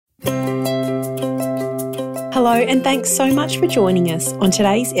Hello, and thanks so much for joining us on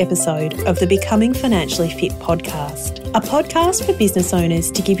today's episode of the Becoming Financially Fit podcast, a podcast for business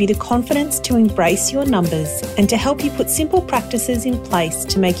owners to give you the confidence to embrace your numbers and to help you put simple practices in place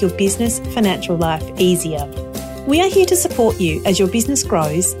to make your business financial life easier. We are here to support you as your business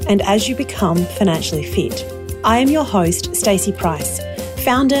grows and as you become financially fit. I am your host, Stacey Price,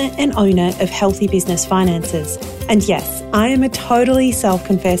 founder and owner of Healthy Business Finances. And yes, I am a totally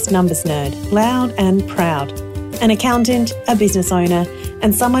self-confessed numbers nerd, loud and proud. An accountant, a business owner,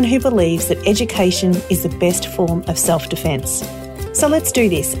 and someone who believes that education is the best form of self-defense. So let's do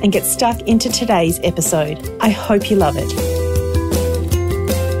this and get stuck into today's episode. I hope you love it.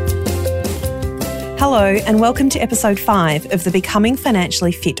 Hello, and welcome to episode 5 of the Becoming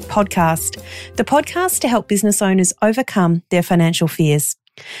Financially Fit podcast, the podcast to help business owners overcome their financial fears.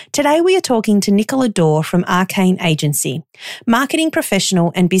 Today we are talking to Nicola Dore from Arcane Agency, marketing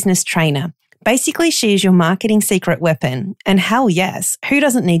professional and business trainer. Basically, she is your marketing secret weapon. And hell yes, who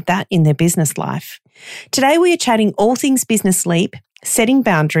doesn't need that in their business life? Today we are chatting all things business leap, setting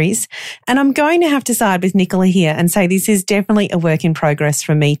boundaries, and I'm going to have to side with Nicola here and say this is definitely a work in progress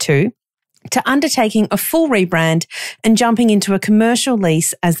for me too, to undertaking a full rebrand and jumping into a commercial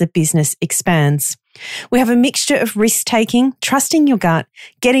lease as the business expands. We have a mixture of risk-taking, trusting your gut,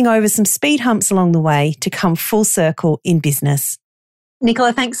 getting over some speed humps along the way to come full circle in business.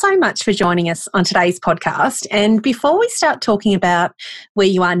 Nicola, thanks so much for joining us on today's podcast. And before we start talking about where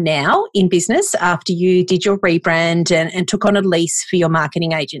you are now in business after you did your rebrand and took on a lease for your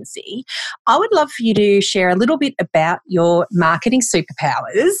marketing agency, I would love for you to share a little bit about your marketing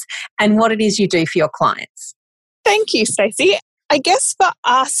superpowers and what it is you do for your clients. Thank you, Stacey. I guess for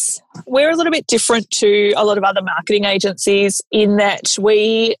us, we're a little bit different to a lot of other marketing agencies in that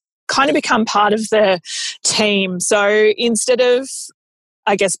we kind of become part of the team. So instead of,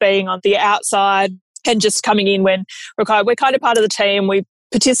 I guess, being on the outside and just coming in when required, we're kind of part of the team. We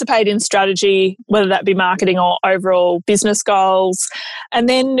participate in strategy, whether that be marketing or overall business goals. And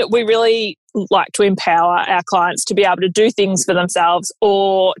then we really like to empower our clients to be able to do things for themselves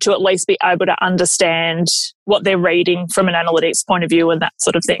or to at least be able to understand what they're reading from an analytics point of view and that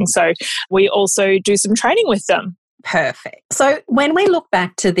sort of thing. So we also do some training with them. Perfect. So when we look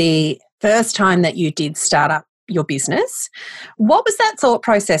back to the first time that you did start up your business, what was that thought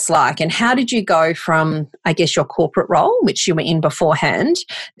process like, and how did you go from, I guess, your corporate role, which you were in beforehand,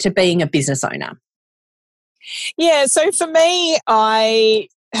 to being a business owner? Yeah, so for me, I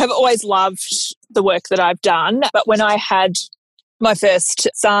have always loved the work that I've done, but when I had my first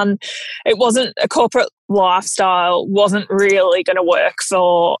son, it wasn't a corporate lifestyle, wasn't really going to work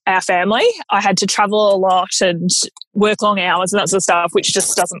for our family. I had to travel a lot and work long hours and that sort of stuff, which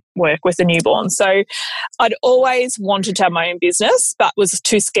just doesn't work with a newborn. So I'd always wanted to have my own business, but was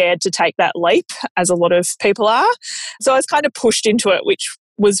too scared to take that leap, as a lot of people are. So I was kind of pushed into it, which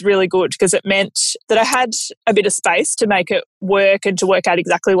was really good because it meant that I had a bit of space to make it work and to work out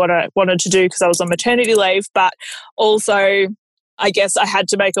exactly what I wanted to do because I was on maternity leave, but also I guess I had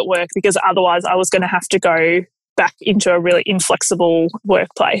to make it work because otherwise I was going to have to go back into a really inflexible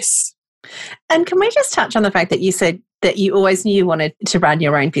workplace. And can we just touch on the fact that you said that you always knew you wanted to run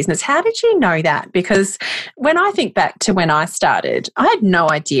your own business? How did you know that? Because when I think back to when I started, I had no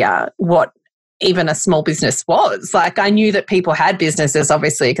idea what even a small business was. Like, I knew that people had businesses,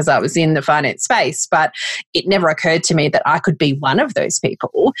 obviously, because I was in the finance space, but it never occurred to me that I could be one of those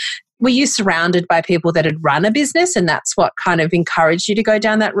people. Were you surrounded by people that had run a business and that's what kind of encouraged you to go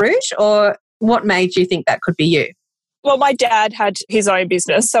down that route? Or what made you think that could be you? Well, my dad had his own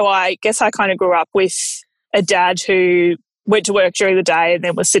business, so I guess I kind of grew up with a dad who went to work during the day and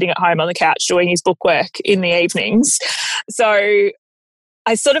then was sitting at home on the couch doing his bookwork in the evenings. So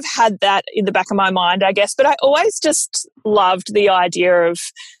I sort of had that in the back of my mind, I guess, but I always just loved the idea of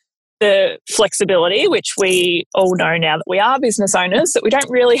the flexibility, which we all know now that we are business owners, that we don't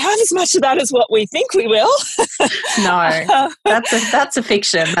really have as much of that as what we think we will. No, that's a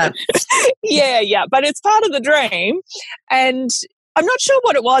fiction. Yeah, but it's part of the dream. And I'm not sure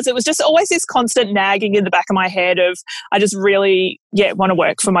what it was. It was just always this constant nagging in the back of my head of, I just really, want to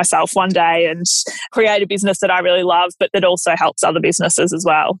work for myself one day and create a business that I really love, but that also helps other businesses as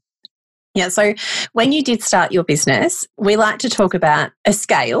well. Yeah, so when you did start your business, we like to talk about a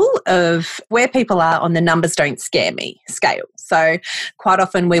scale of where people are on the numbers don't scare me scale. So quite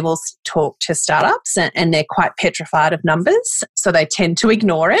often we will talk to startups and they're quite petrified of numbers. So they tend to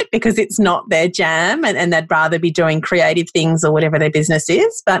ignore it because it's not their jam and they'd rather be doing creative things or whatever their business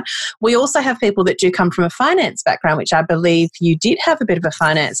is. But we also have people that do come from a finance background, which I believe you did have a bit of a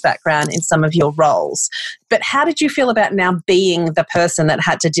finance background in some of your roles. But how did you feel about now being the person that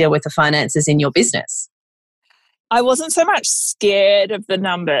had to deal with the finances in your business? I wasn't so much scared of the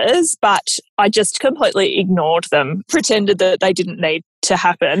numbers, but I just completely ignored them, pretended that they didn't need to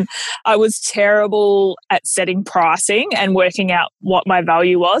happen. I was terrible at setting pricing and working out what my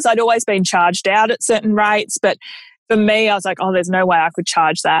value was. I'd always been charged out at certain rates, but for me, I was like, oh, there's no way I could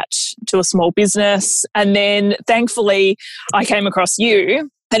charge that to a small business. And then thankfully, I came across you.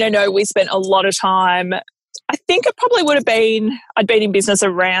 And I know we spent a lot of time, I think it probably would have been, I'd been in business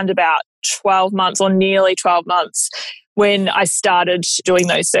around about 12 months or nearly 12 months when I started doing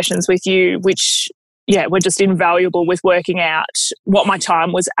those sessions with you, which, were just invaluable with working out what my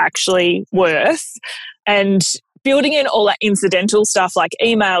time was actually worth and building in all that incidental stuff like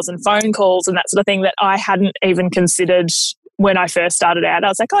emails and phone calls and that sort of thing that I hadn't even considered when I first started out. I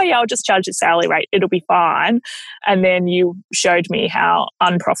was like, oh yeah, I'll just charge this hourly rate. It'll be fine. And then you showed me how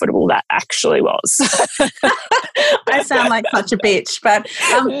unprofitable that actually was. I sound like such a bitch, but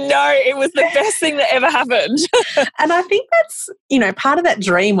no, it was the best thing that ever happened. And I think that's, part of that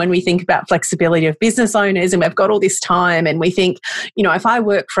dream when we think about flexibility of business owners and we've got all this time and we think, if I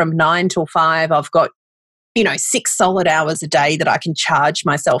work from 9 till 5, I've got 6 solid hours a day that I can charge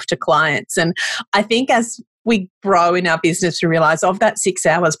myself to clients. And I think as we grow in our business, we realize of that 6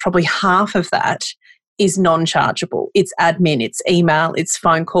 hours, probably half of that is non-chargeable. It's admin, it's email, it's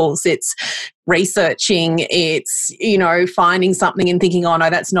phone calls, it's researching, it's, finding something and thinking, oh no,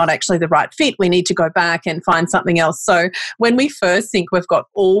 that's not actually the right fit. We need to go back and find something else. So when we first think we've got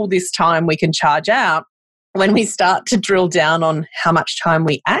all this time we can charge out, when we start to drill down on how much time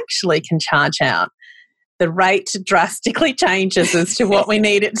we actually can charge out, the rate drastically changes as to what we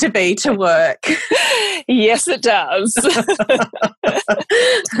need it to be to work. Yes, it does.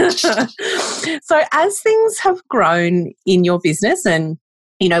 So as things have grown in your business and,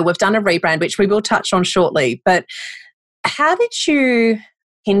 we've done a rebrand, which we will touch on shortly, but how did you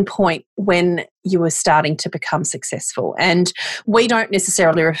pinpoint when you were starting to become successful? And we don't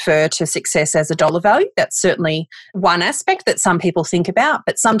necessarily refer to success as a dollar value. That's certainly one aspect that some people think about,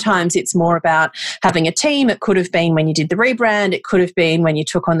 but sometimes it's more about having a team. It could have been when you did the rebrand. It could have been when you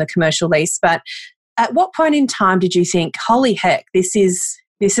took on the commercial lease. But at what point in time did you think, holy heck, this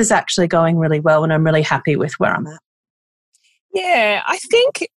is actually going really well and I'm really happy with where I'm at? Yeah, I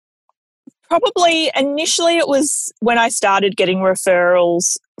think probably initially it was when I started getting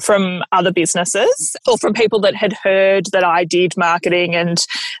referrals from other businesses or from people that had heard that I did marketing and,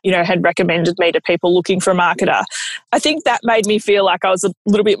 had recommended me to people looking for a marketer. I think that made me feel like I was a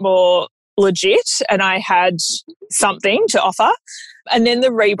little bit more legit and I had something to offer. And then the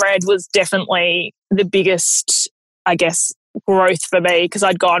rebrand was definitely the biggest, I guess, growth for me because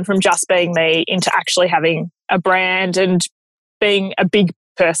I'd gone from just being me into actually having a brand and being a big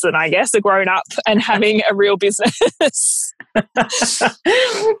person, I guess, a grown up and having a real business.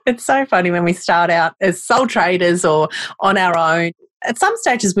 It's so funny when we start out as sole traders or on our own. At some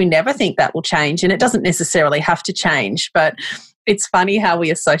stages, we never think that will change, and it doesn't necessarily have to change, but it's funny how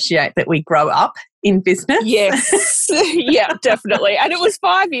we associate that we grow up in business. Yes. Yeah, definitely. And it was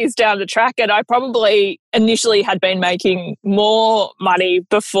 5 years down the track, and I probably initially had been making more money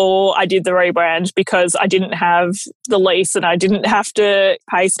before I did the rebrand because I didn't have the lease and I didn't have to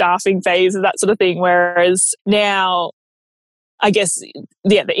pay staffing fees and that sort of thing. Whereas now, I guess,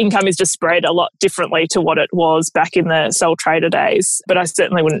 the income is just spread a lot differently to what it was back in the sole trader days, but I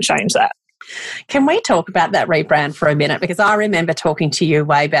certainly wouldn't change that. Can we talk about that rebrand for a minute? Because I remember talking to you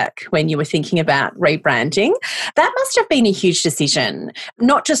way back when you were thinking about rebranding. That must have been a huge decision,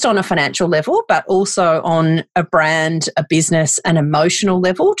 not just on a financial level, but also on a brand, a business, an emotional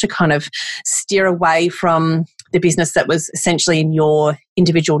level to kind of steer away from the business that was essentially in your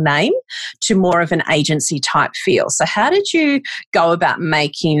individual name to more of an agency type feel. So how did you go about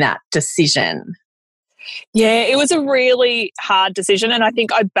making that decision? Yeah, it was a really hard decision, and I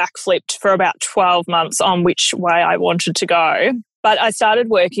think I backflipped for about 12 months on which way I wanted to go. But I started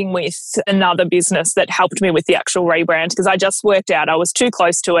working with another business that helped me with the actual rebrand because I just worked out I was too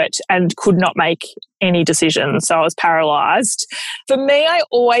close to it and could not make any decisions. So I was paralysed. For me, I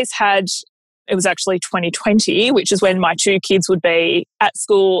always had, it was actually 2020, which is when my 2 kids would be at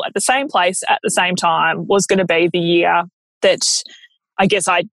school at the same place at the same time, was going to be the year that I guess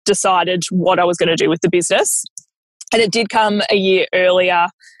I decided what I was going to do with the business. And it did come a year earlier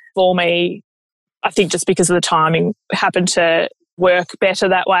for me, I think just because of the timing happened to work better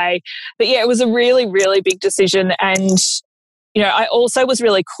that way. But yeah, it was a really, really big decision. And, I also was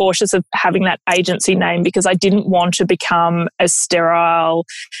really cautious of having that agency name because I didn't want to become a sterile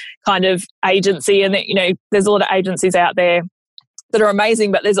kind of agency. And, there's a lot of agencies out there that are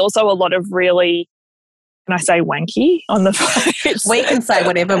amazing, but there's also a lot of really, can I say wanky on the phone? We can say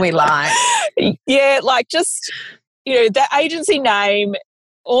whatever we like. Yeah, like just, the agency name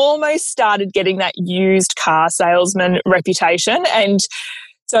almost started getting that used car salesman reputation. And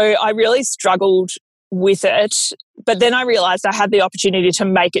so I really struggled with it. But then I realised I had the opportunity to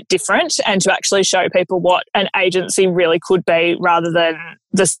make it different and to actually show people what an agency really could be rather than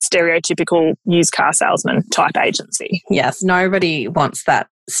the stereotypical used car salesman type agency. Yes, nobody wants that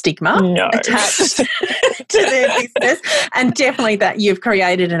stigma attached to their business. And definitely that you've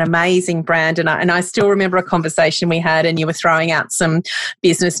created an amazing brand. And I still remember a conversation we had and you were throwing out some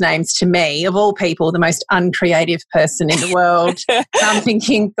business names to me, of all people, the most uncreative person in the world. And I'm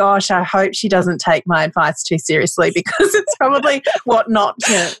thinking, gosh, I hope she doesn't take my advice too seriously, because it's probably what not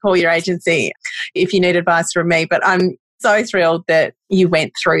to call your agency if you need advice from me. But I'm so thrilled that you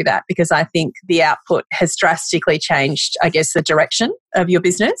went through that, because I think the output has drastically changed, I guess, the direction of your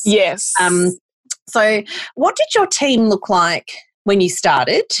business. Yes. So what did your team look like when you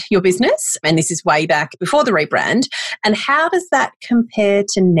started your business? And this is way back before the rebrand. And how does that compare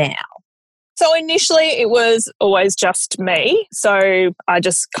to now? So initially it was always just me. So I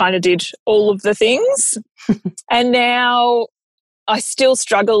just kind of did all of the things. And now I still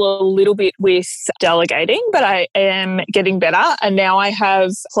struggle a little bit with delegating, but I am getting better. And now I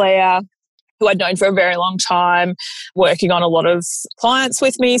have Claire, who I'd known for a very long time, working on a lot of clients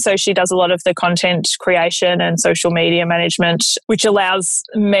with me. So she does a lot of the content creation and social media management, which allows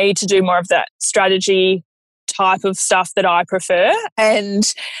me to do more of that strategy type of stuff that I prefer. And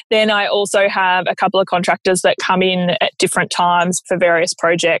then I also have a couple of contractors that come in at different times for various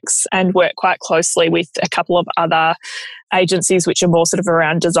projects and work quite closely with a couple of other agencies which are more sort of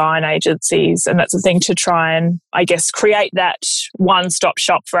around design agencies. And that's the thing, to try and, I guess, create that one-stop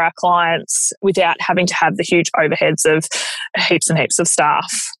shop for our clients without having to have the huge overheads of heaps and heaps of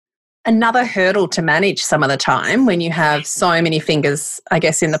staff. Another hurdle to manage some of the time when you have so many fingers, I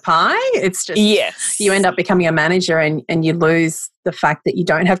guess, in the pie. It's just, yes, you end up becoming a manager and you lose the fact that you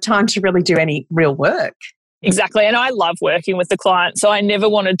don't have time to really do any real work. Exactly. And I love working with the client. So I never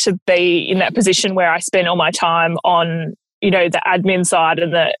wanted to be in that position where I spend all my time on, the admin side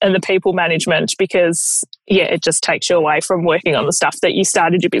and the people management, because it just takes you away from working on the stuff that you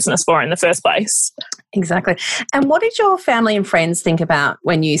started your business for in the first place. Exactly. And what did your family and friends think about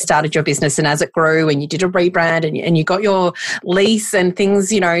when you started your business and as it grew and you did a rebrand and you got your lease and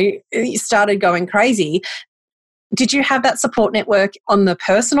things, you started going crazy? Did you have that support network on the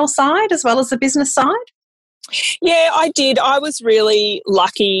personal side as well as the business side? Yeah, I did. I was really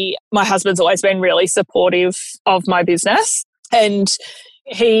lucky. My husband's always been really supportive of my business, and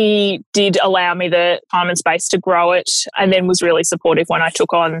he did allow me the time and space to grow it, and then was really supportive when I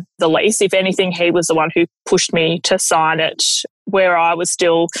took on the lease. If anything, he was the one who pushed me to sign it, where I was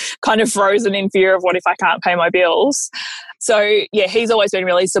still kind of frozen in fear of what if I can't pay my bills. So, yeah, he's always been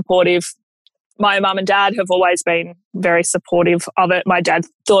really supportive. My mum and dad have always been very supportive of it. My dad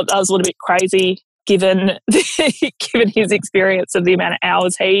thought I was a little bit crazy given his experience of the amount of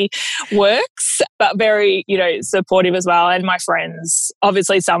hours he works, but very, supportive as well. And my friends,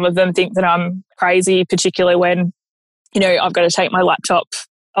 obviously some of them think that I'm crazy, particularly when, I've got to take my laptop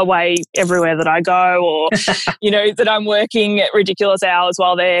away everywhere that I go, or, that I'm working at ridiculous hours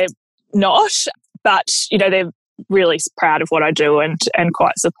while they're not. But, they're really proud of what I do and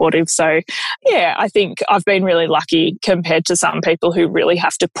quite supportive. So, yeah, I think I've been really lucky compared to some people who really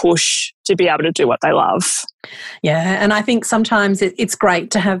have to push to be able to do what they love. Yeah, and I think sometimes it's great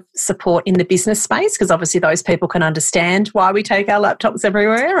to have support in the business space, because obviously those people can understand why we take our laptops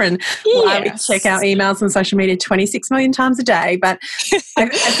everywhere and why we check our emails and social media 26 million times a day. But I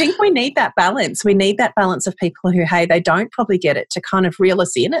think we need that balance. We need that balance of people who, hey, they don't probably get it, to kind of reel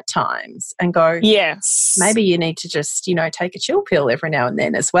us in at times and go, yes, maybe you need to just, take a chill pill every now and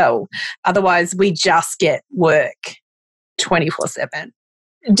then as well. Otherwise, we just get work 24/7.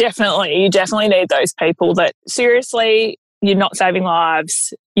 Definitely. You definitely need those people that, seriously, you're not saving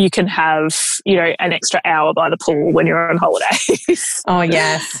lives. You can have, an extra hour by the pool when you're on holidays. Oh,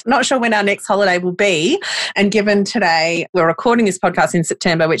 yes. Not sure when our next holiday will be. And given today, we're recording this podcast in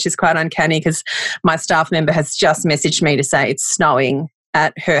September, which is quite uncanny because my staff member has just messaged me to say it's snowing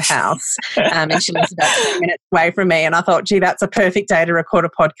at her house, and she lives about 10 minutes away from me, and I thought, gee, that's a perfect day to record a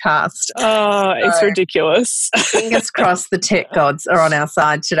podcast. Oh, it's ridiculous. Fingers crossed the tech gods are on our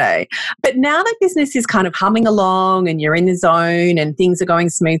side today. But now that business is kind of humming along and you're in the zone and things are going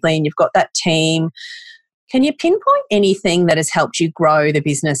smoothly and you've got that team, can you pinpoint anything that has helped you grow the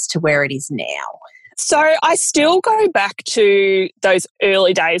business to where it is now? So I still go back to those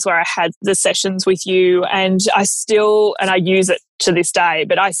early days where I had the sessions with you, and I use it to this day,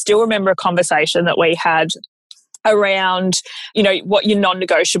 but I still remember a conversation that we had around, what your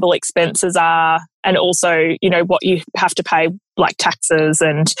non-negotiable expenses are, and also, what you have to pay, like taxes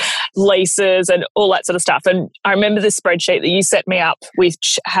and leases and all that sort of stuff. And I remember this spreadsheet that you set me up,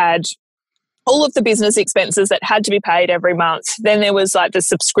 which had all of the business expenses that had to be paid every month. Then there was like the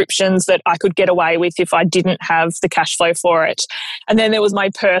subscriptions that I could get away with if I didn't have the cash flow for it. And then there was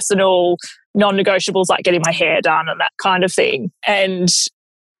my personal non-negotiables, like getting my hair done and that kind of thing. And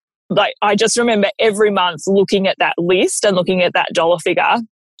like, I just remember every month looking at that list and looking at that dollar figure.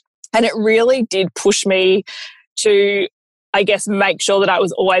 And it really did push me to, I guess, make sure that I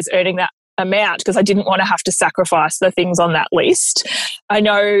was always earning that amount, because I didn't want to have to sacrifice the things on that list. I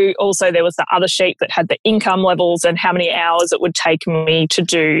know also there was the other sheet that had the income levels and how many hours it would take me to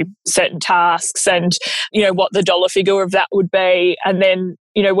do certain tasks, and, what the dollar figure of that would be. And then,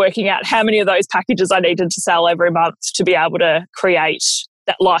 working out how many of those packages I needed to sell every month to be able to create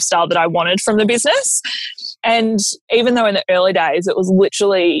that lifestyle that I wanted from the business. And even though in the early days it was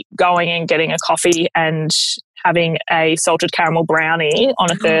literally going and getting a coffee and having a salted caramel brownie on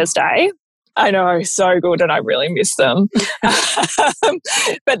a Thursday. I know, so good, and I really miss them.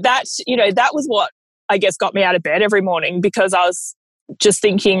 But that was what I guess got me out of bed every morning, because I was just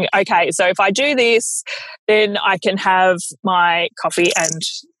thinking, okay, so if I do this, then I can have my coffee and,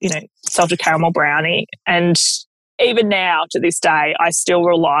 salted caramel brownie. And even now, to this day, I still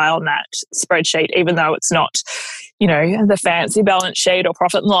rely on that spreadsheet, even though it's not, the fancy balance sheet or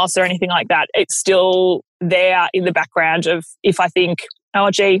profit and loss or anything like that. It's still there in the background of, if I think, oh,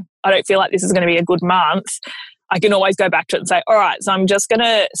 gee, I don't feel like this is going to be a good month, I can always go back to it and say, all right, so I'm just going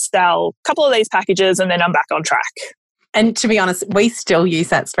to sell a couple of these packages and then I'm back on track. And to be honest, we still use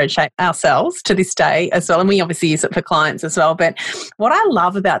that spreadsheet ourselves to this day as well. And we obviously use it for clients as well. But what I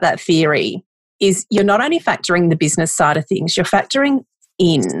love about that theory is you're not only factoring the business side of things, you're factoring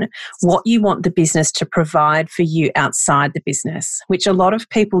in what you want the business to provide for you outside the business, which a lot of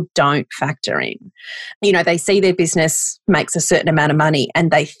people don't factor in. They see their business makes a certain amount of money and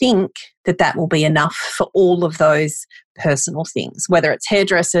they think that that will be enough for all of those personal things, whether it's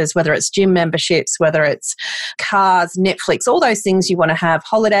hairdressers, whether it's gym memberships, whether it's cars, Netflix, all those things you want to have,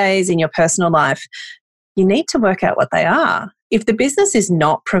 holidays in your personal life. You need to work out what they are. If the business is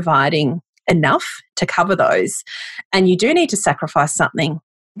not providing enough to cover those, and you do need to sacrifice something,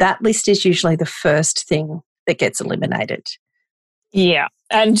 that list is usually the first thing that gets eliminated. Yeah.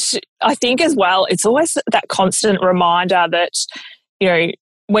 And I think as well, it's always that constant reminder that,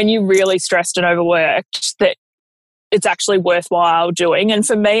 when you're really stressed and overworked, that it's actually worthwhile doing. And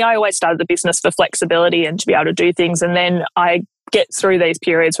for me, I always started the business for flexibility and to be able to do things. And then I get through these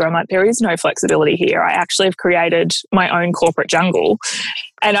periods where I'm like, there is no flexibility here. I actually have created my own corporate jungle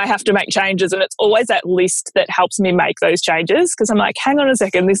and I have to make changes. And it's always that list that helps me make those changes, because I'm like, hang on a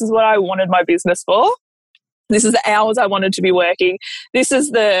second, this is what I wanted my business for. This is the hours I wanted to be working. This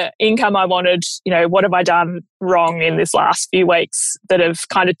is the income I wanted. What have I done wrong in this last few weeks that have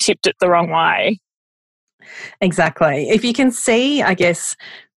kind of tipped it the wrong way? Exactly. If you can see, I guess,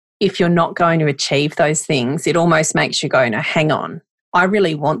 if you're not going to achieve those things, it almost makes you go, no, hang on, I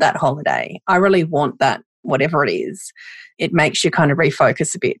really want that holiday. I really want that, whatever it is. It makes you kind of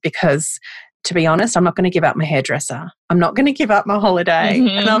refocus a bit, because to be honest, I'm not going to give up my hairdresser. I'm not going to give up my holiday.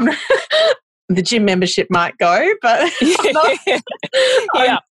 And I'm the gym membership might go, but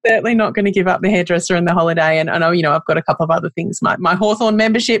I'm certainly not going to give up the hairdresser and the holiday. And I know, I've got a couple of other things. My Hawthorn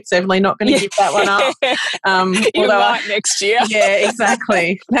membership, certainly not going to give that one up. You might next year. Yeah,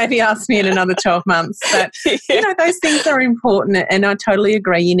 exactly. Maybe ask me in another 12 months. But, those things are important. And I totally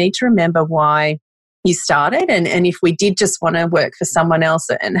agree. You need to remember why you started. And if we did just want to work for someone else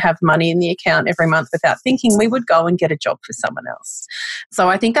and have money in the account every month without thinking, we would go and get a job for someone else. So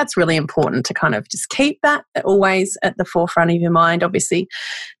I think that's really important to kind of just keep that always at the forefront of your mind. Obviously,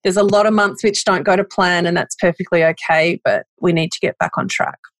 there's a lot of months which don't go to plan, and that's perfectly okay, but we need to get back on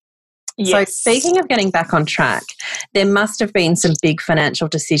track. Yes. So speaking of getting back on track, there must have been some big financial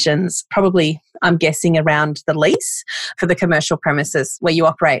decisions, probably I'm guessing around the lease for the commercial premises where you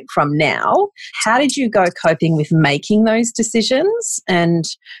operate from now. How did you go coping with making those decisions? And,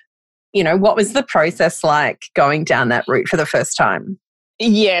 what was the process like going down that route for the first time?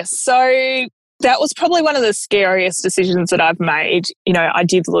 Yes. So that was probably one of the scariest decisions that I've made. I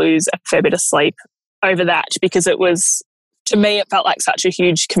did lose a fair bit of sleep over that, because it was, to me, it felt like such a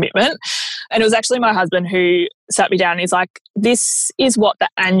huge commitment. And it was actually my husband who sat me down and he's like, this is what the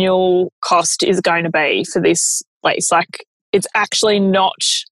annual cost is going to be for this place. Like, it's actually not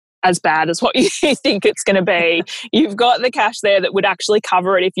as bad as what you think it's going to be. You've got the cash there that would actually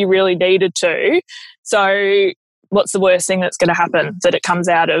cover it if you really needed to. So what's the worst thing that's going to happen? That it comes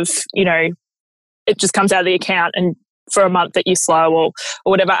out of, it just comes out of the account and for a month that you're slow or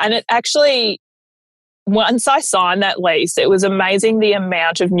whatever. And it actually, once I signed that lease, it was amazing the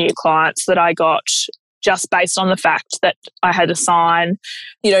amount of new clients that I got just based on the fact that I had a sign.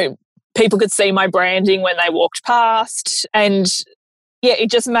 You know, people could see my branding when they walked past, and yeah, it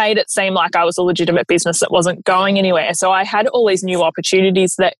just made it seem like I was a legitimate business that wasn't going anywhere. So I had all these new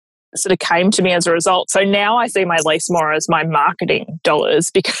opportunities that sort of came to me as a result. So now I see my lease more as my marketing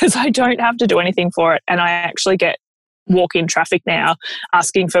dollars because I don't have to do anything for it, and I actually get walk-in traffic now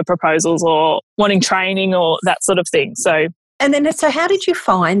asking for proposals or wanting training or that sort of thing. So how did you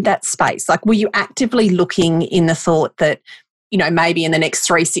find that space? Like, were you actively looking in the thought that, you know, maybe in the next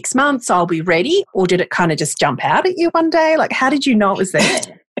 3-6 months I'll be ready, or did it kind of just jump out at you one day? Like, how did you know it was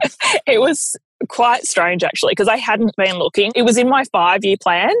there? It was quite strange actually, because I hadn't been looking. It was in my 5-year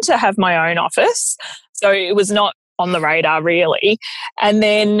plan to have my own office. So it was not on the radar really. And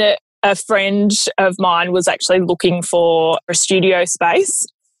then a friend of mine was actually looking for a studio space.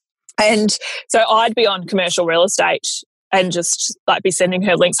 And so I'd be on commercial real estate and just like be sending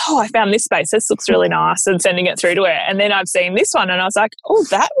her links. Oh, I found this space. This looks really nice, and sending it through to her. And then I've seen this one and I was like, oh,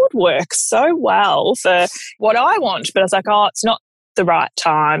 that would work so well for what I want. But I was like, oh, it's not the right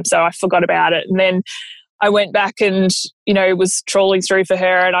time. So I forgot about it. And then I went back and, you know, was trawling through for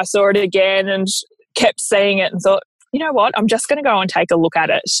her, and I saw it again and kept seeing it and thought, you know what, I'm just going to go and take a look at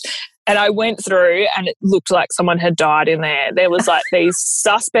it. And I went through and it looked like someone had died in there. There was like these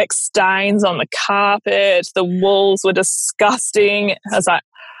suspect stains on the carpet. The walls were disgusting. I was like,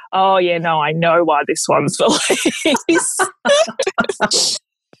 oh, yeah, no, I know why this one's for lease.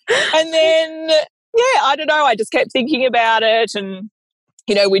 And then, yeah, I don't know, I just kept thinking about it, and,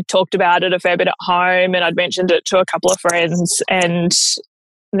 you know, we'd talked about it a fair bit at home, and I'd mentioned it to a couple of friends, and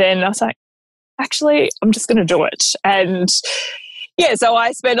then I was like, actually, I'm just going to do it. And yeah, so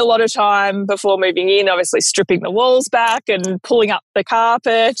I spent a lot of time before moving in, obviously stripping the walls back and pulling up the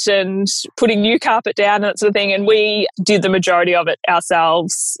carpet and putting new carpet down and that sort of thing. And we did the majority of it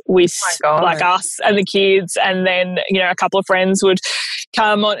ourselves with like us and the kids. And then, you know, a couple of friends would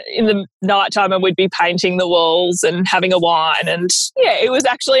come on in the nighttime and we'd be painting the walls and having a wine. And yeah, it was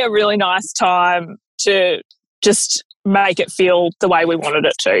actually a really nice time to just make it feel the way we wanted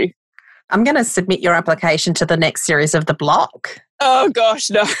it to. I'm going to submit your application to the next series of The Block. Oh, gosh,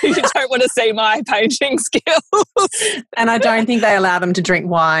 no. You don't want to see my painting skills. And I don't think they allow them to drink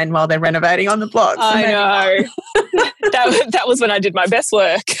wine while they're renovating on The Block. So I know. That was when I did my best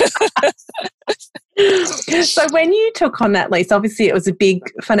work. So when you took on that lease, obviously it was a big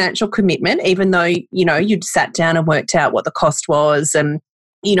financial commitment, even though, you know, you'd sat down and worked out what the cost was and,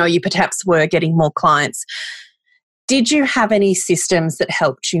 you know, you perhaps were getting more clients. Did you have any systems that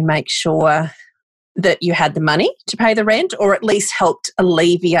helped you make sure that you had the money to pay the rent, or at least helped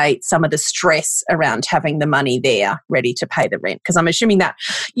alleviate some of the stress around having the money there ready to pay the rent? Because I'm assuming that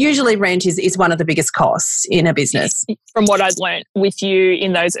usually rent is one of the biggest costs in a business. From what I'd learnt with you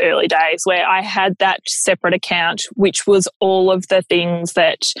in those early days, where I had that separate account, which was all of the things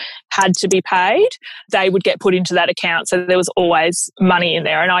that had to be paid, they would get put into that account. So there was always money in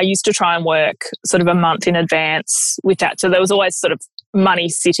there. And I used to try and work sort of a month in advance with that. So there was always sort of money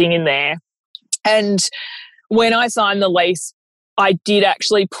sitting in there. And when I signed the lease, I did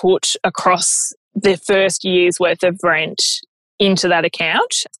actually put across the first year's worth of rent into that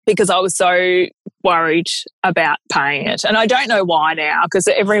account because I was so worried about paying it. And I don't know why now, because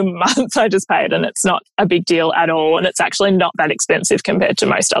every month I just pay it and it's not a big deal at all. And it's actually not that expensive compared to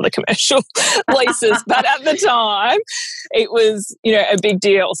most other commercial leases. But at the time, it was, you know, a big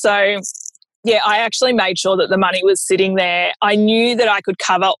deal. So yeah, I actually made sure that the money was sitting there. I knew that I could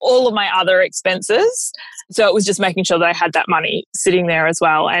cover all of my other expenses. So it was just making sure that I had that money sitting there as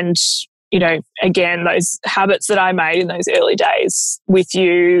well. And, you know, again, those habits that I made in those early days with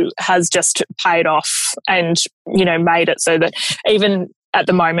you has just paid off and, you know, made it so that even at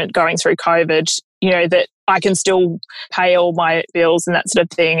the moment going through COVID, you know, that I can still pay all my bills and that sort of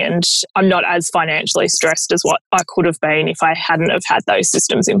thing. And I'm not as financially stressed as what I could have been if I hadn't have had those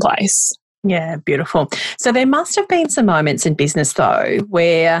systems in place. Yeah, beautiful. So there must have been some moments in business, though,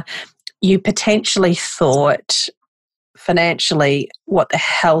 where you potentially thought financially, what the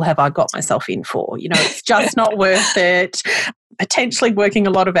hell have I got myself in for? You know, it's just not worth it. Potentially working a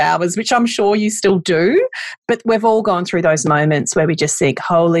lot of hours, which I'm sure you still do. But we've all gone through those moments where we just think,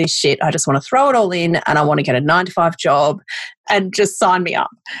 holy shit, I just want to throw it all in and I want to get a 9-to-5 job and just sign me up.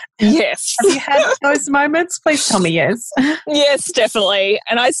 Yes. Have you had those moments? Please tell me yes. Yes, definitely.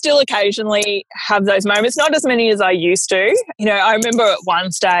 And I still occasionally have those moments, not as many as I used to. You know, I remember at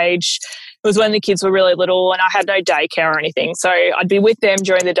one stage was when the kids were really little and I had no daycare or anything. So I'd be with them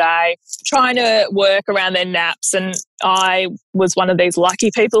during the day, trying to work around their naps. And I was one of these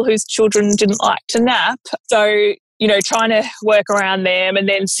lucky people whose children didn't like to nap. So, you know, trying to work around them and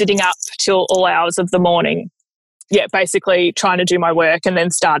then sitting up till all hours of the morning. Yeah, basically trying to do my work and then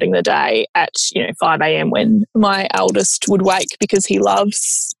starting the day at, 5 a.m. when my eldest would wake because he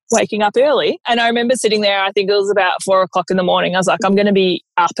loves waking up early. And I remember sitting there, I think it was about 4 o'clock in the morning. I was like, I'm going to be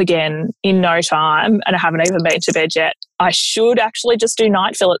up again in no time and I haven't even been to bed yet. I should actually just do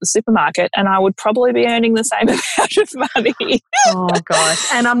night fill at the supermarket and I would probably be earning the same amount of money. Oh,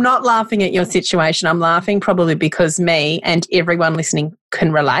 gosh. And I'm not laughing at your situation. I'm laughing probably because me and everyone listening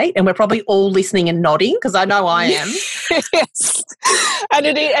can relate. And we're probably all listening and nodding because I know I am. Yes. And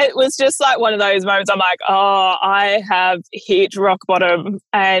it was just like one of those moments I'm like, oh, I have hit rock bottom.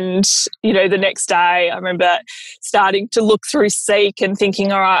 And, the next day I remember starting to look through Seek and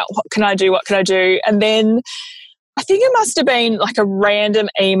thinking, all right, what can I do? What can I do? And then I think it must have been like a random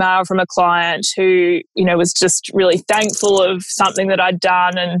email from a client who, was just really thankful of something that I'd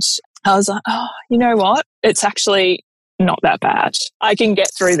done. And I was like, oh, you know what? It's actually not that bad. I can get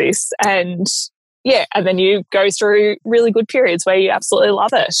through this. And yeah, and then you go through really good periods where you absolutely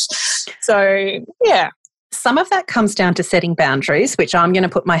love it. So, yeah. Some of that comes down to setting boundaries, which I'm going to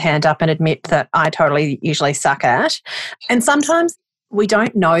put my hand up and admit that I totally usually suck at. And sometimes we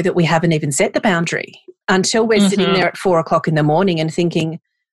don't know that we haven't even set the boundary until we're sitting there at 4 o'clock in the morning and thinking,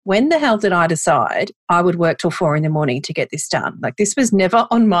 when the hell did I decide I would work till 4 in the morning to get this done? Like, this was never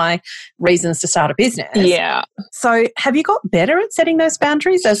on my reasons to start a business. Yeah. So have you got better at setting those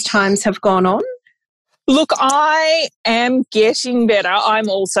boundaries as times have gone on? Look, I am getting better. I'm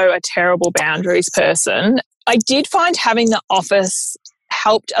also a terrible boundaries person. I did find having the office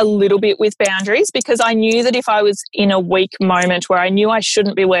helped a little bit with boundaries because I knew that if I was in a weak moment where I knew I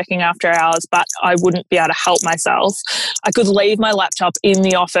shouldn't be working after hours, but I wouldn't be able to help myself, I could leave my laptop in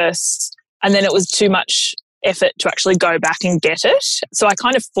the office and then it was too much effort to actually go back and get it. So I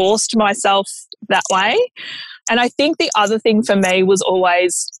kind of forced myself that way. And I think the other thing for me was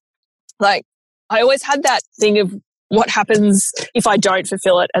always like, I always had that thing of what happens if I don't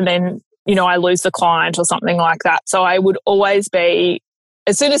fulfill it and then, I lose the client or something like that. So I would always be,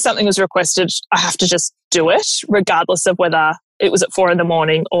 as soon as something was requested, I have to just do it, regardless of whether it was at 4 in the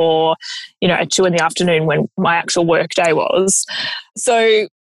morning or, at 2 in the afternoon when my actual work day was. So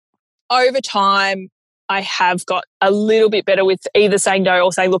over time, I have got a little bit better with either saying no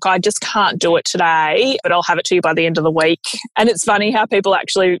or saying, look, I just can't do it today, but I'll have it to you by the end of the week. And it's funny how people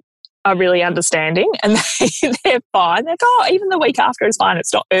actually are really understanding and they're fine. They're like, oh, even the week after is fine.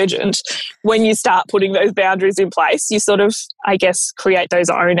 It's not urgent. When you start putting those boundaries in place, you sort of, I guess, create those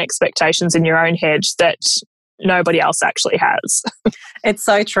own expectations in your own head that nobody else actually has. It's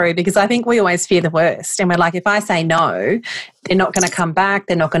so true because I think we always fear the worst. And we're like, if I say no, they're not going to come back.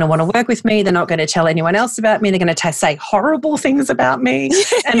 They're not going to want to work with me. They're not going to tell anyone else about me. They're going to say horrible things about me.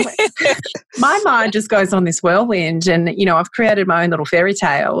 And my mind just goes on this whirlwind. And, I've created my own little fairy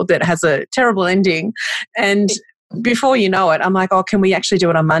tale that has a terrible ending. And before you know it, I'm like, oh, can we actually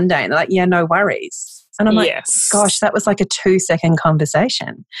do it on Monday? And they're like, yeah, no worries. And I'm like, yes. Gosh, that was like a 2-second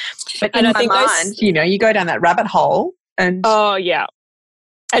conversation. But in my mind, you go down that rabbit hole and... Oh, yeah.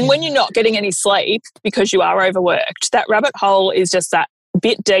 And when you're not getting any sleep because you are overworked, that rabbit hole is just that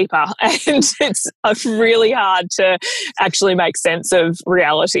bit deeper and it's really hard to actually make sense of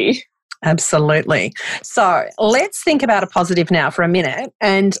reality. Absolutely. So let's think about a positive now for a minute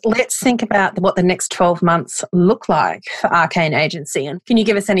and let's think about what the next 12 months look like for Arcane Agency. And can you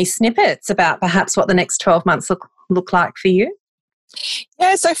give us any snippets about perhaps what the next 12 months look like for you?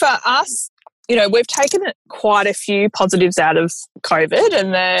 Yeah, so for us, we've taken quite a few positives out of COVID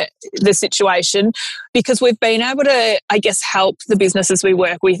and the situation because we've been able to, I guess, help the businesses we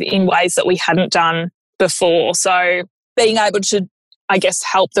work with in ways that we hadn't done before. So being able to, I guess,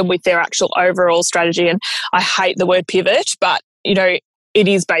 help them with their actual overall strategy. And I hate the word pivot, but, it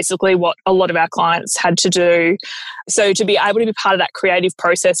is basically what a lot of our clients had to do. So to be able to be part of that creative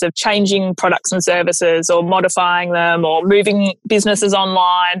process of changing products and services or modifying them or moving businesses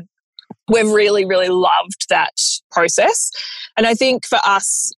online, we've really, really loved that process. And I think for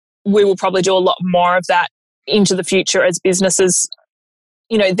us, we will probably do a lot more of that into the future as businesses.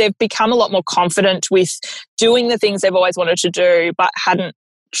 They've become a lot more confident with doing the things they've always wanted to do, but hadn't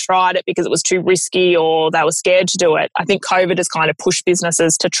tried it because it was too risky or they were scared to do it. I think COVID has kind of pushed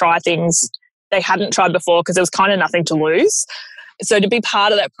businesses to try things they hadn't tried before because there was kind of nothing to lose. So to be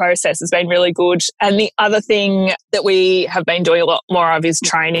part of that process has been really good. And the other thing that we have been doing a lot more of is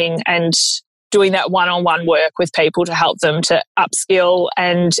training and doing that one-on-one work with people to help them to upskill,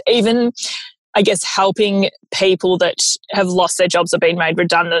 and even, I guess, helping people that have lost their jobs or been made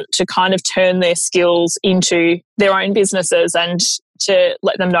redundant to kind of turn their skills into their own businesses, and to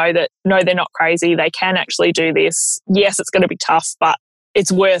let them know that, no, they're not crazy. They can actually do this. Yes, it's going to be tough, but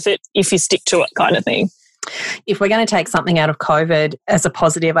it's worth it if you stick to it, kind of thing. If we're going to take something out of COVID as a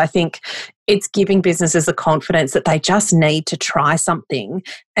positive, I think it's giving businesses the confidence that they just need to try something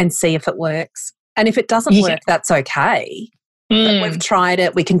and see if it works. And if it doesn't work, that's okay. But we've tried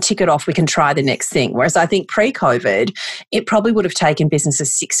it, we can tick it off, we can try the next thing. Whereas I think pre-COVID, it probably would have taken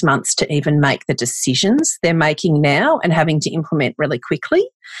businesses 6 months to even make the decisions they're making now and having to implement really quickly.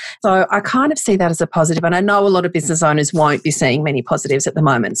 So I kind of see that as a positive. And I know a lot of business owners won't be seeing many positives at the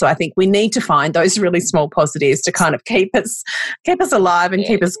moment. So I think we need to find those really small positives to kind of keep us alive and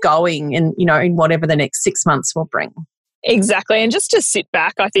keep us going in, you know, in whatever the next 6 months will bring. Exactly. And just to sit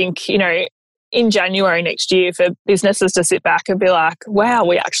back, I think, you know, in January next year, for businesses to sit back and be like, wow,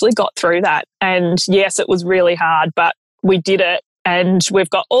 we actually got through that. And yes, it was really hard, but we did it. And we've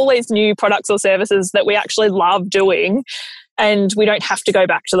got all these new products or services that we actually love doing. And we don't have to go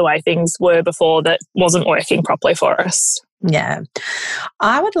back to the way things were before that wasn't working properly for us. Yeah.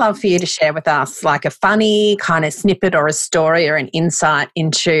 I would love for you to share with us like a funny kind of snippet or a story or an insight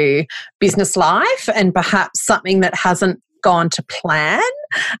into business life, and perhaps something that hasn't gone to plan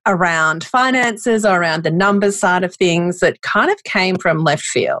around finances or around the numbers side of things that kind of came from left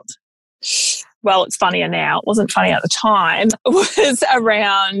field. Well, it's funnier now. It wasn't funny at the time. It was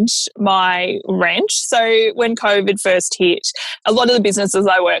around my rent. So when COVID first hit, a lot of the businesses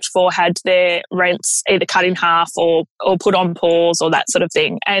I worked for had their rents either cut in half or put on pause or that sort of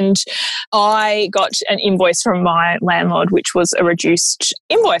thing. And I got an invoice from my landlord, which was a reduced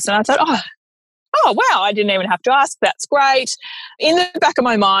invoice. And I thought, oh, wow, I didn't even have to ask. That's great. In the back of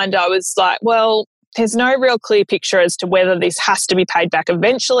my mind, I was like, well, there's no real clear picture as to whether this has to be paid back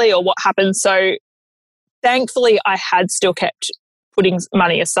eventually or what happens. So thankfully, I had still kept putting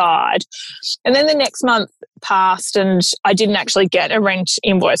money aside. And then the next month passed and I didn't actually get a rent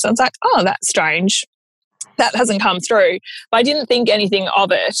invoice. I was like, oh, that's strange. That hasn't come through. But I didn't think anything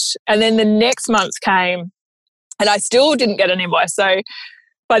of it. And then the next month came and I still didn't get an invoice. So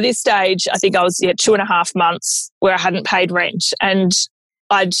by this stage, I think I was 2.5 months where I hadn't paid rent, and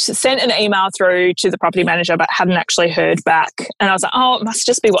I'd sent an email through to the property manager but hadn't actually heard back. And I was like, oh, it must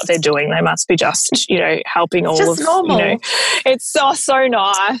just be what they're doing. They must be just, helping all just normal. It's so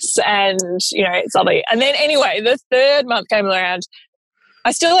nice and, it's lovely. And then anyway, the third month came around.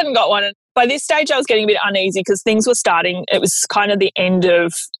 I still hadn't got one. By this stage, I was getting a bit uneasy because things were starting. It was kind of the end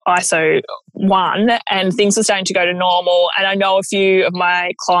of ISO 1 and things were starting to go to normal. And I know a few of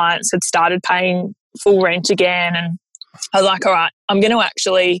my clients had started paying full rent again. And I was like, all right, I'm going to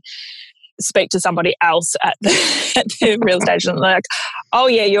actually speak to somebody else at the real estate agent. And they're like, oh,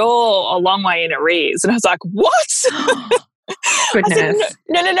 yeah, you're a long way in arrears. And I was like, what? Goodness. I said,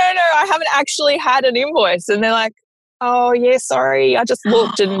 no, I haven't actually had an invoice. And they're like, oh, yeah, sorry, I just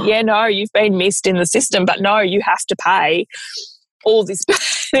looked and, no, you've been missed in the system, but no, you have to pay all this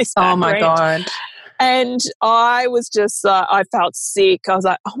oh, my rent. God. And I was just, I felt sick. I was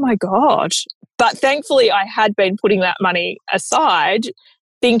like, oh, my God. But thankfully, I had been putting that money aside,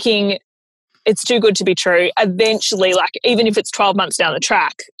 thinking it's too good to be true. Eventually, like even if it's 12 months down the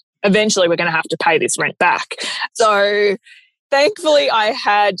track, eventually we're going to have to pay this rent back. So thankfully, I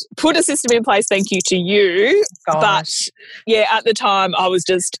had put a system in place, thank you to you. Gosh. But at the time, I was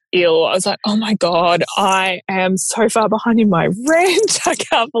just ill. I was like, oh my God, I am so far behind in my rent. I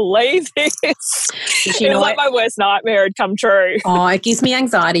can't believe this. It was like my worst nightmare had come true. Oh, it gives me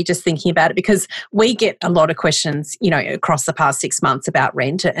anxiety just thinking about it because we get a lot of questions, across the past 6 months about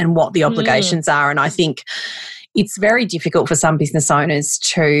rent and what the obligations are. And I think it's very difficult for some business owners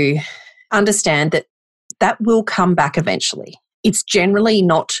to understand that will come back eventually. It's generally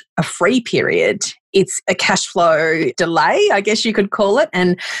not a free period. It's a cash flow delay, I guess you could call it.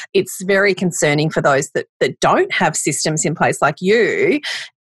 And it's very concerning for those that don't have systems in place like you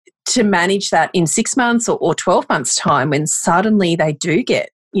to manage that in 6 months or 12 months' time when suddenly they do get,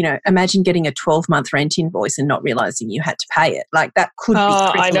 imagine getting a 12-month rent invoice and not realizing you had to pay it. Like that could be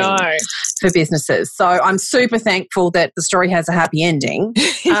crippling for businesses. So I'm super thankful that the story has a happy ending.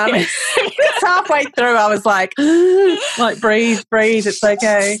 Halfway through, I was like breathe, it's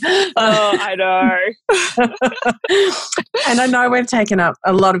okay. Oh, I know. And I know we've taken up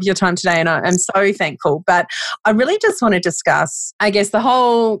a lot of your time today and I'm so thankful. But I really just want to discuss, I guess the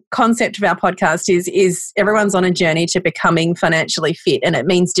whole concept of our podcast is everyone's on a journey to becoming financially fit. And it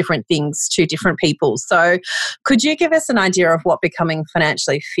means means different things to different people. So could you give us an idea of what becoming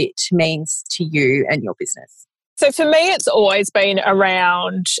financially fit means to you and your business? So for me, it's always been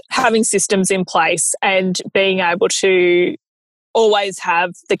around having systems in place and being able to always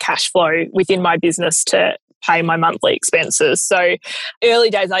have the cash flow within my business to pay my monthly expenses. So early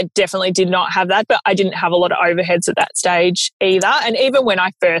days, I definitely did not have that, but I didn't have a lot of overheads at that stage either. And even when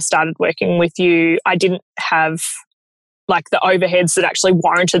I first started working with you, I didn't have like the overheads that actually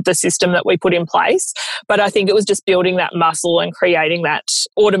warranted the system that we put in place. But I think it was just building that muscle and creating that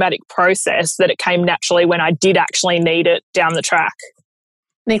automatic process that it came naturally when I did actually need it down the track.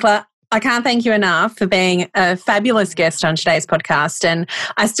 Nicola, I can't thank you enough for being a fabulous guest on today's podcast. And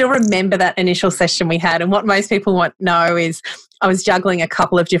I still remember that initial session we had. And what most people want to know is I was juggling a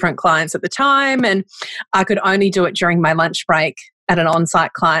couple of different clients at the time, and I could only do it during my lunch break at an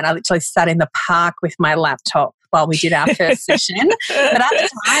on-site client. I literally sat in the park with my laptop while we did our first session. But at the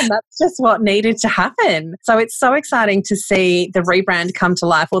time, that's just what needed to happen. So it's so exciting to see the rebrand come to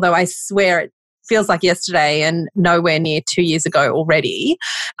life, although I swear it feels like yesterday and nowhere near 2 years ago already.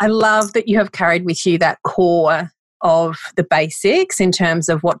 I love that you have carried with you that core of the basics in terms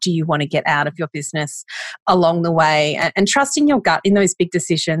of what do you want to get out of your business along the way, and trusting your gut in those big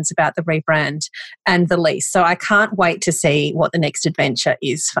decisions about the rebrand and the lease. So I can't wait to see what the next adventure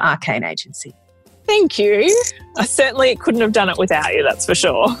is for Arcane Agency. Thank you. I certainly couldn't have done it without you, that's for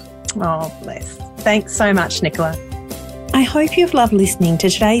sure. Oh, bless. Thanks so much, Nicola. I hope you've loved listening to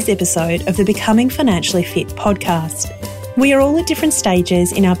today's episode of the Becoming Financially Fit podcast. We are all at different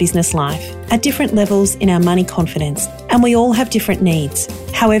stages in our business life, at different levels in our money confidence, and we all have different needs.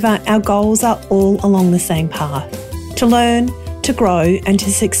 However, our goals are all along the same path: to learn, to grow, and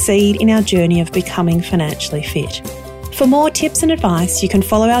to succeed in our journey of becoming financially fit. For more tips and advice, you can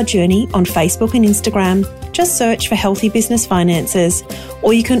follow our journey on Facebook and Instagram. Just search for Healthy Business Finances,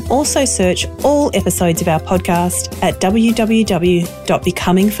 or you can also search all episodes of our podcast at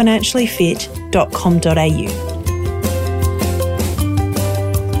www.becomingfinanciallyfit.com.au.